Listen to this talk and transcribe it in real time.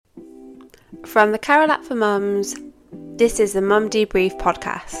From the Carol app for Mums, this is the Mum Debrief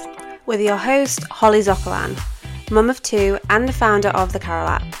podcast with your host, Holly Zokolan, mum of two and the founder of the Carol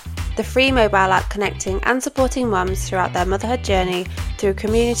app, the free mobile app connecting and supporting mums throughout their motherhood journey through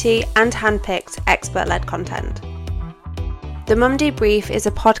community and handpicked expert-led content. The Mum Debrief is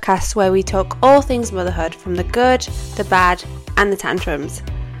a podcast where we talk all things motherhood, from the good, the bad and the tantrums.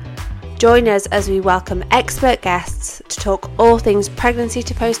 Join us as we welcome expert guests to talk all things pregnancy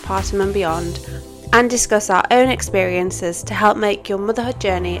to postpartum and beyond, and discuss our own experiences to help make your motherhood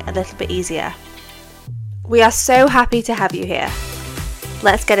journey a little bit easier. We are so happy to have you here.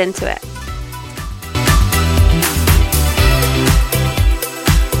 Let's get into it.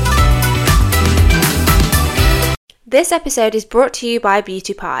 This episode is brought to you by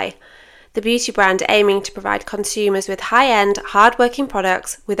Beauty Pie, the beauty brand aiming to provide consumers with high-end, hard-working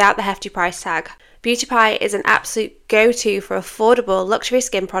products without the hefty price tag. Beauty Pie is an absolute go-to for affordable luxury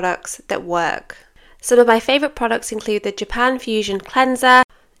skin products that work. Some of my favourite products include the Japan Fusion Cleanser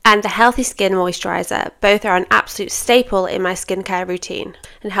and the Healthy Skin Moisturiser. Both are an absolute staple in my skincare routine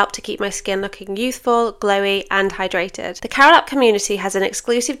and help to keep my skin looking youthful, glowy and hydrated. The Carol app community has an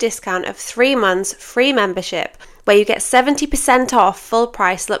exclusive discount of 3 months free membership where you get 70% off full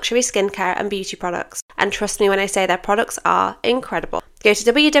price luxury skincare and beauty products. And trust me when I say their products are incredible. Go to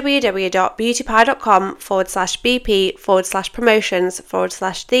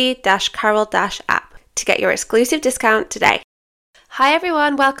www.beautypie.com/bp/promotions/the-carol-app to get your exclusive discount today. Hi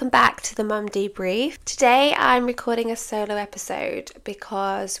everyone, welcome back to the Mum Debrief. Today I'm recording a solo episode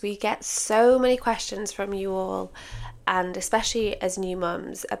because we get so many questions from you all, and especially as new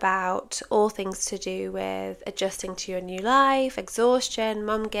mums, about all things to do with adjusting to your new life, exhaustion,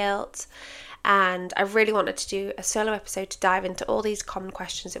 mum guilt, and I really wanted to do a solo episode to dive into all these common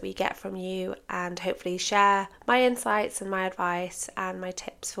questions that we get from you and hopefully share my insights and my advice and my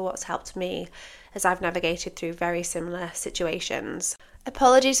tips for what's helped me as I've navigated through very similar situations.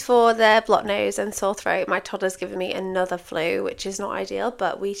 Apologies for the blocked nose and sore throat. My toddler's given me another flu, which is not ideal,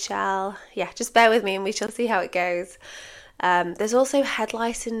 but we shall, just bear with me and we shall see how it goes. There's also head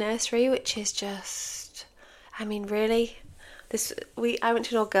lice in nursery, which is just, really, I went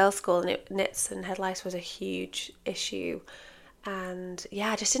to an all-girls school and nits and head lice was a huge issue. And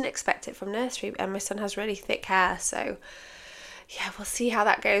I just didn't expect it from nursery, and my son has really thick hair, so we'll see how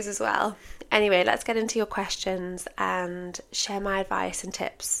that goes as well. Anyway, let's get into your questions and share my advice and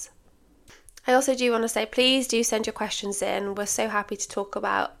tips. I also do want to say, please do send your questions in. We're so happy to talk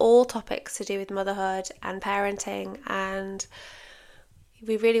about all topics to do with motherhood and parenting, and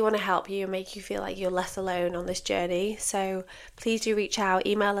we really want to help you and make you feel like you're less alone on this journey. So please do reach out,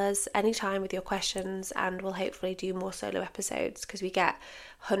 email us anytime with your questions, and we'll hopefully do more solo episodes because we get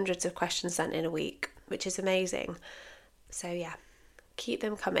hundreds of questions sent in a week, which is amazing. So keep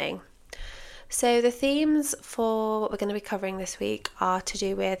them coming. So the themes for what we're going to be covering this week are to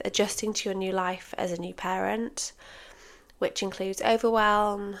do with adjusting to your new life as a new parent, which includes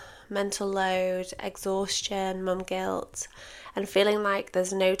overwhelm, mental load, exhaustion, mum guilt, and feeling like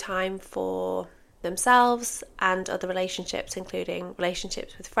there's no time for themselves and other relationships, including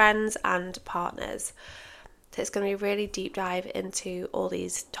relationships with friends and partners. So it's going to be a really deep dive into all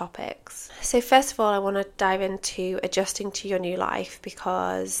these topics. So first of all, I want to dive into adjusting to your new life,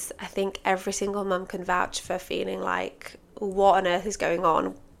 because I think every single mum can vouch for feeling like, what on earth is going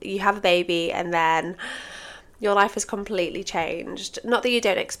on? You have a baby and then your life has completely changed. Not that you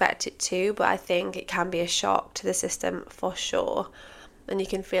don't expect it to, but I think it can be a shock to the system for sure. And you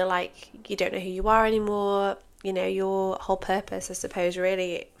can feel like you don't know who you are anymore. Your whole purpose, I suppose,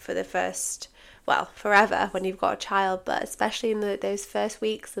 really for the first, forever when you've got a child, but especially in those first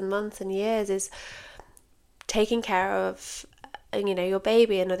weeks and months and years, is taking care of, your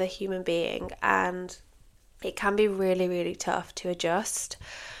baby, another human being, and it can be really, really tough to adjust.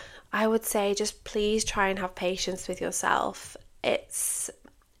 I would say just please try and have patience with yourself. It's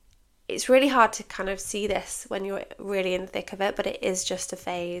really hard to kind of see this when you're really in the thick of it, but it is just a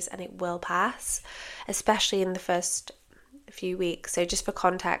phase and it will pass, especially in the first few weeks. So just for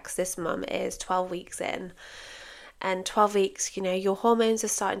context, this mum is 12 weeks in, and 12 weeks, your hormones are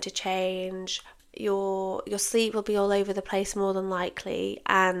starting to change, your sleep will be all over the place more than likely,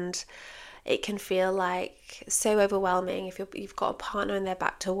 and it can feel like so overwhelming if you've got a partner and they're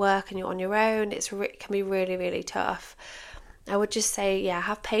back to work and you're on your own. It can be really, really tough. I would just say,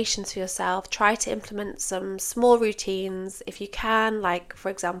 have patience for yourself. Try to implement some small routines if you can, like, for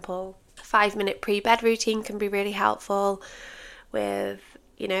example, 5-minute pre-bed routine can be really helpful with,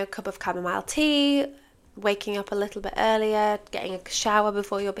 a cup of chamomile tea, waking up a little bit earlier, getting a shower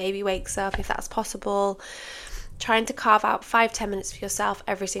before your baby wakes up if that's possible. trying to carve out 5-10 minutes for yourself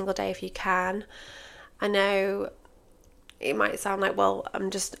every single day if you can. I know it might sound like, well, I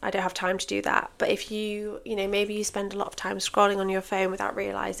don't have time to do that. But if maybe you spend a lot of time scrolling on your phone without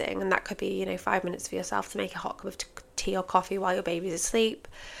realising, and that could be, 5 minutes for yourself to make a hot cup of tea or coffee while your baby's asleep.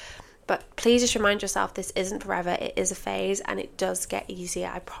 But please just remind yourself this isn't forever, it is a phase, and it does get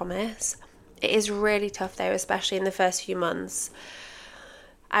easier, I promise. It is really tough though, especially in the first few months.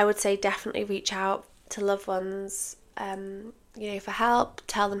 I would say definitely reach out to loved ones, for help,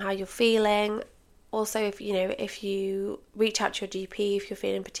 tell them how you're feeling. Also, if you reach out to your GP if you're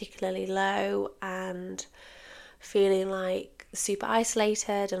feeling particularly low and feeling like super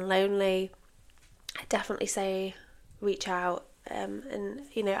isolated and lonely, I definitely say reach out and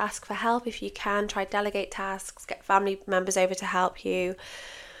ask for help if you can. Try delegate tasks, get family members over to help you,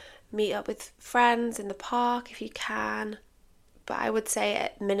 meet up with friends in the park if you can. But I would say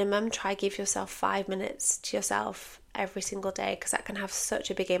at minimum, try give yourself 5 minutes to yourself every single day, because that can have such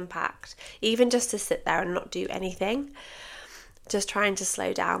a big impact. Even just to sit there and not do anything, just trying to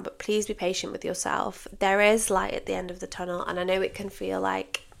slow down. But please be patient with yourself. There is light at the end of the tunnel, and I know it can feel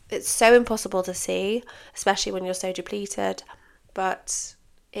like it's so impossible to see, especially when you're so depleted, but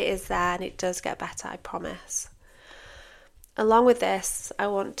it is there and it does get better, I promise. Along with this, I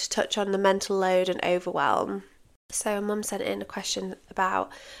want to touch on the mental load and overwhelm. So a mum sent in a question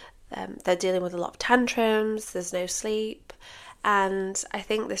about they're dealing with a lot of tantrums, there's no sleep, and I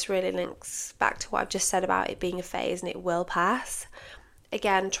think this really links back to what I've just said about it being a phase and it will pass.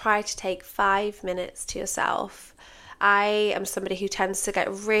 Again, try to take 5 minutes to yourself. I am somebody who tends to get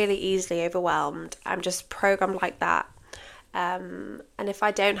really easily overwhelmed. I'm just programmed like that. And if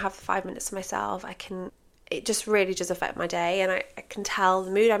I don't have 5 minutes to myself, it just really does affect my day, and I can tell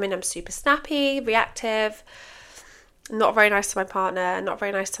the mood I'm in. I'm super snappy, reactive, not very nice to my partner, not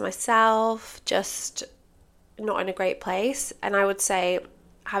very nice to myself, just not in a great place. And I would say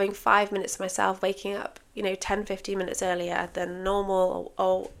having 5 minutes to myself, waking up 10-15 minutes earlier than normal,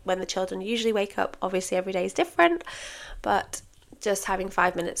 or when the children usually wake up. Obviously every day is different, but just having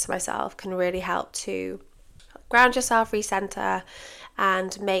 5 minutes to myself can really help to ground yourself, recenter,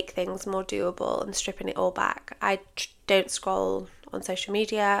 and make things more doable and stripping it all back. I don't scroll on social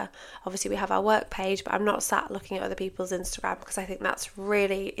media. Obviously we have our work page, but I'm not sat looking at other people's Instagram, because I think that's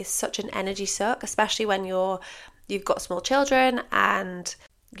really is such an energy suck, especially when you've got small children and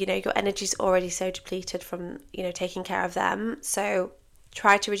your energy's already so depleted from taking care of them. So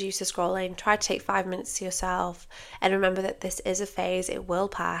try to reduce the scrolling, try to take 5 minutes to yourself, and remember that this is a phase, it will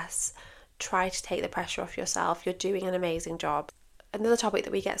pass. Try to take the pressure off yourself. You're doing an amazing job. Another topic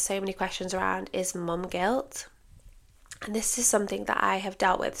that we get so many questions around is mum guilt. And this is something that I have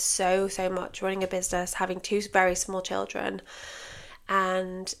dealt with so much running a business, having 2 very small children.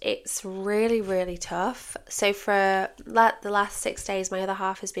 And it's really, really tough. So for the last 6 days, my other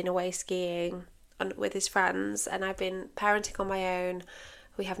half has been away skiing with his friends, and I've been parenting on my own.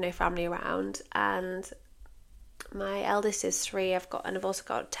 We have no family around, and my eldest is 3. I've also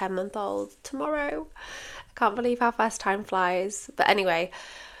got a 10-month-old tomorrow. I can't believe how fast time flies. But anyway,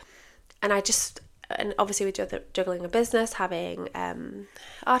 and obviously we're juggling a business, having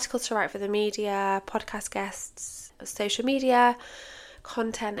articles to write for the media, podcast guests, social media,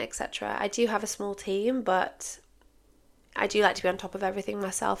 content, etc. I do have a small team, but I do like to be on top of everything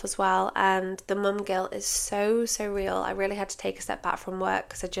myself as well. And the mum guilt is so real. I really had to take a step back from work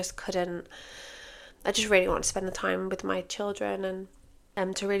because I just really want to spend the time with my children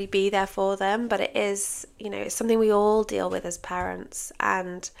and to really be there for them. But it is, it's something we all deal with as parents.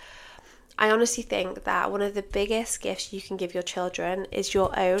 And I honestly think that one of the biggest gifts you can give your children is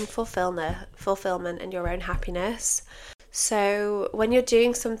your own fulfillment and your own happiness. So when you're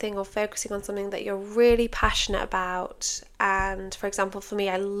doing something or focusing on something that you're really passionate about, and for example, for me,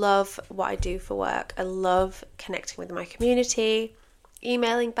 I love what I do for work. I love connecting with my community,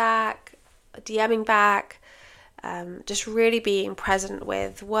 emailing back, DMing back, just really being present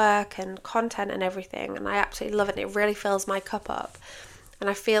with work and content and everything. And I absolutely love it. It really fills my cup up. And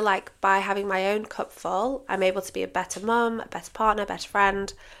I feel like by having my own cup full, I'm able to be a better mum, a better partner, a better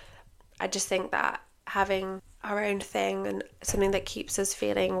friend. I just think that having our own thing and something that keeps us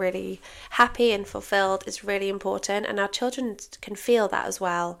feeling really happy and fulfilled is really important. And our children can feel that as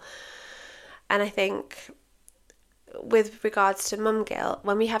well. And I think with regards to mum guilt,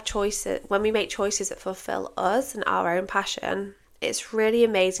 when we make choices that fulfill us and our own passion, it's really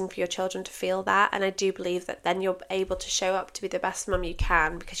amazing for your children to feel that. And I do believe that then you're able to show up to be the best mum you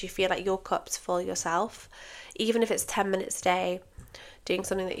can, because you feel like your cup's full yourself. Even if it's 10 minutes a day, doing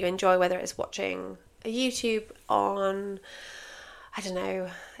something that you enjoy, whether it's watching a YouTube on, I don't know,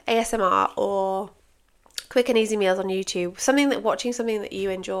 ASMR, or quick and easy meals on YouTube, watching something that you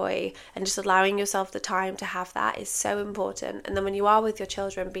enjoy and just allowing yourself the time to have that is so important. And then when you are with your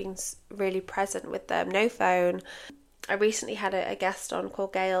children, being really present with them, no phone. I recently had a guest on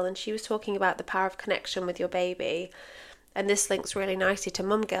called Gail, and she was talking about the power of connection with your baby. And this links really nicely to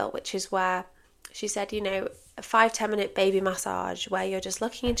mum guilt, which is where she said, a 5-10 minute baby massage where you're just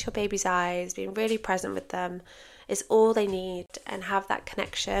looking into your baby's eyes, being really present with them is all they need, and have that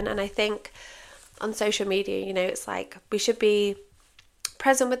connection. And I think on social media, it's like we should be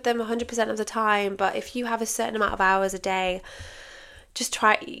present with them 100% of the time, but if you have a certain amount of hours a day, just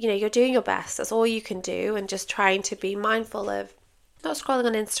try, you're doing your best. That's all you can do, and just trying to be mindful of not scrolling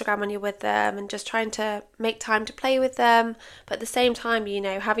on Instagram when you're with them, and just trying to make time to play with them, but at the same time,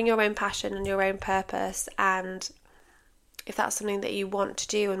 having your own passion and your own purpose. And if that's something that you want to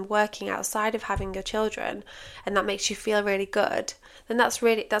do and working outside of having your children, and that makes you feel really good, then that's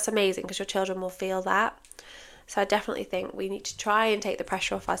amazing, because your children will feel that. So I definitely think we need to try and take the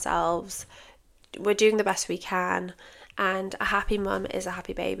pressure off ourselves. We're doing the best we can, and a happy mum is a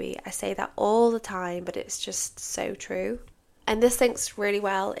happy baby. I say that all the time, but it's just so true. And this links really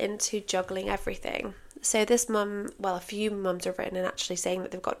well into juggling everything. So this mum, a few mums have written in actually saying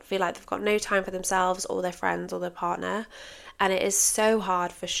that feel like they've got no time for themselves or their friends or their partner. And it is so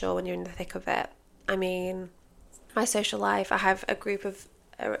hard for sure when you're in the thick of it. I mean, my social life, I have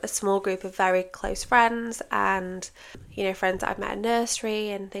a small group of very close friends, and friends that I've met in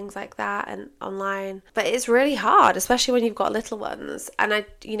nursery and things like that, and online. But it's really hard, especially when you've got little ones. And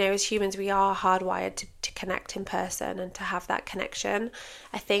as humans, we are hardwired to connect in person and to have that connection.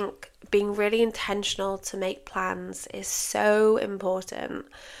 I think being really intentional to make plans is so important.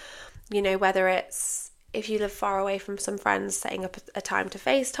 Whether it's, if you live far away from some friends, setting up a time to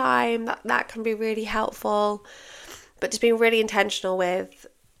FaceTime, that can be really helpful. But just being really intentional with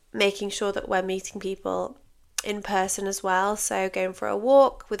making sure that we're meeting people in person as well. So going for a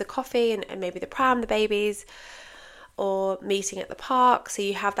walk with a coffee and maybe the pram, the babies, or meeting at the park, so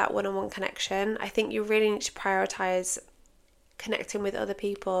you have that one-on-one connection. I think you really need to prioritise connecting with other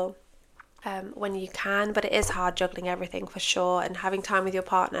people when you can, but it is hard juggling everything for sure, and having time with your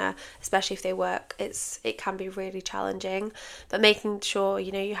partner, especially if they work, it can be really challenging. But making sure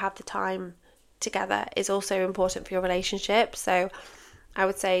you have the time together is also important for your relationship. So I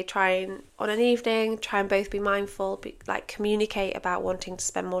would say on an evening, try and both be mindful, communicate about wanting to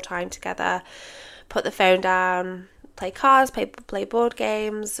spend more time together, put the phone down, play cards, play board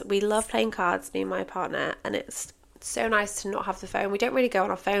games. We love playing cards, me and my partner, and it's so nice to not have the phone. We don't really go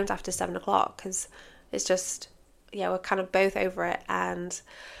on our phones after 7 o'clock because it's just, we're kind of both over it. And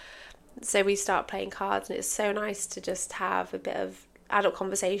so we start playing cards, and it's so nice to just have a bit of adult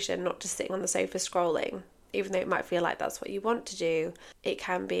conversation, not just sitting on the sofa scrolling. Even though it might feel like that's what you want to do,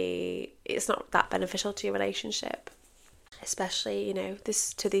 it's not that beneficial to your relationship. Especially,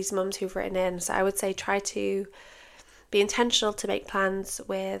 to these mums who've written in. So I would say try to be intentional to make plans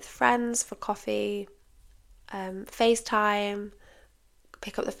with friends for coffee, FaceTime,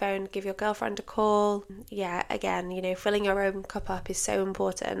 pick up the phone, give your girlfriend a call. Yeah, again, filling your own cup up is so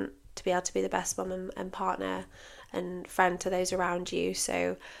important to be able to be the best mum and partner and friend to those around you.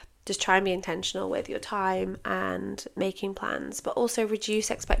 So just try and be intentional with your time and making plans, but also reduce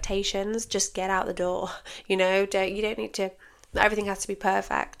expectations. Just get out the door. You don't need to, everything has to be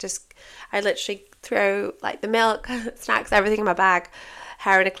perfect. I literally throw the milk, snacks, everything in my bag,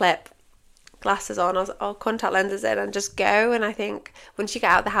 hair in a clip, glasses on or contact lenses in, and just go. And I think once you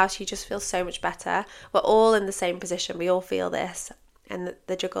get out of the house, you just feel so much better. We're all in the same position. We all feel this, and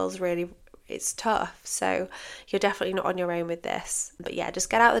the juggle's really, it's tough. So you're definitely not on your own with this. But yeah, just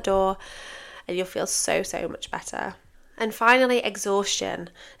get out the door and you'll feel so, so much better. And finally, exhaustion.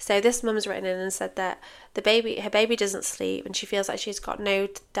 So this mum's written in and said that her baby doesn't sleep, and she feels like she's got no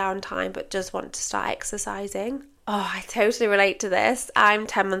downtime but does want to start exercising. Oh, I totally relate to this. I'm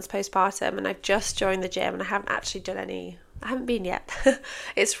 10 months postpartum and I've just joined the gym, and I haven't actually done any. I haven't been yet.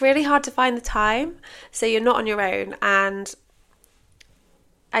 It's really hard to find the time. So you're not on your own. And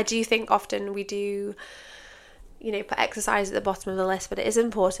I do think often we do, put exercise at the bottom of the list, but it is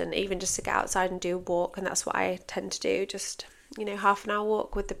important even just to get outside and do a walk. And that's what I tend to do. Just, half an hour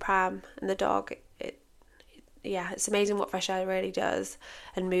walk with the pram and the dog. It's amazing what fresh air really does,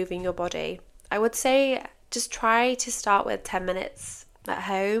 and moving your body. I would say just try to start with 10 minutes at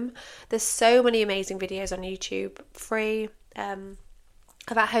home. There's so many amazing videos on YouTube, free,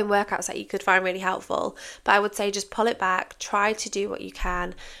 about home workouts that you could find really helpful. But I would say just pull it back, try to do what you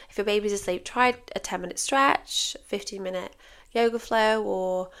can. If your baby's asleep, try a 10-minute stretch, 15-minute yoga flow,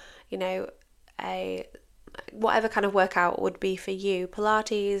 or a whatever kind of workout would be for you,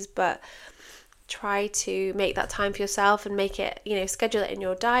 Pilates. But try to make that time for yourself and make it, schedule it in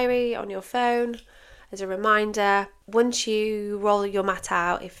your diary, on your phone as a reminder. Once you roll your mat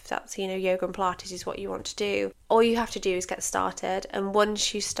out, if that's, yoga and Pilates is what you want to do, all you have to do is get started. And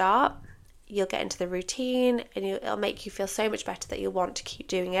once you start, you'll get into the routine and it'll make you feel so much better that you'll want to keep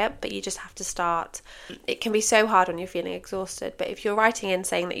doing it, but you just have to start. It can be so hard when you're feeling exhausted, but if you're writing in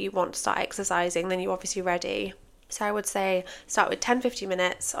saying that you want to start exercising, then you're obviously ready. So I would say start with 10-15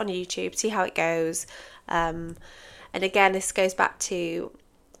 minutes on YouTube, see how it goes. And again, this goes back to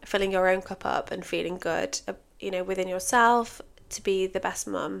filling your own cup up and feeling good, within yourself, to be the best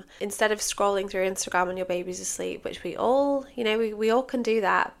mum. Instead of scrolling through Instagram when your baby's asleep, which we all, we all can do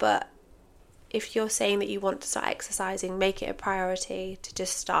that, but if you're saying that you want to start exercising, make it a priority to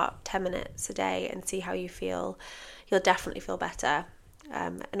just start 10 minutes a day and see how you feel. You'll definitely feel better.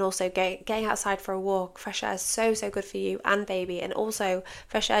 And also getting outside for a walk. Fresh air is so good for you and baby. And also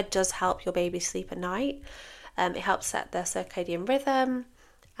fresh air does help your baby sleep at night. It helps set their circadian rhythm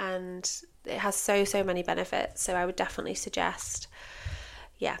and it has so many benefits. So I would definitely suggest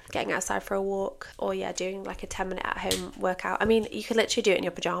getting outside for a walk or doing like a 10-minute at-home workout. I mean, you could literally do it in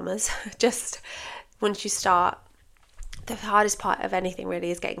your pajamas. Just once you start, the hardest part of anything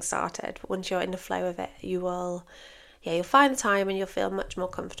really is getting started. Once you're in the flow of it, you'll find the time and you'll feel much more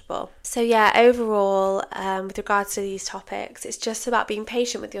comfortable. So overall, with regards to these topics, it's just about being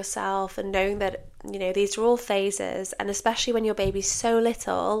patient with yourself and knowing that, these are all phases, and especially when your baby's so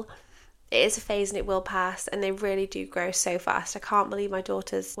little, it is a phase and it will pass, and they really do grow so fast. I can't believe my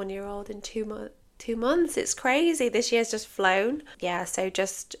daughter's 1-year-old in 2 months. It's crazy. This year's just flown. So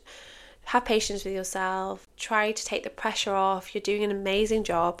just have patience with yourself. Try to take the pressure off. You're doing an amazing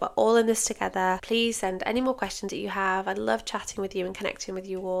job. We're all in this together. Please send any more questions that you have. I love chatting with you and connecting with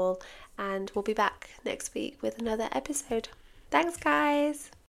you all. And we'll be back next week with another episode. Thanks,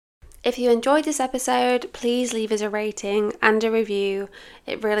 guys. If you enjoyed this episode, please leave us a rating and a review.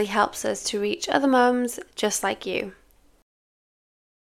 It really helps us to reach other mums just like you.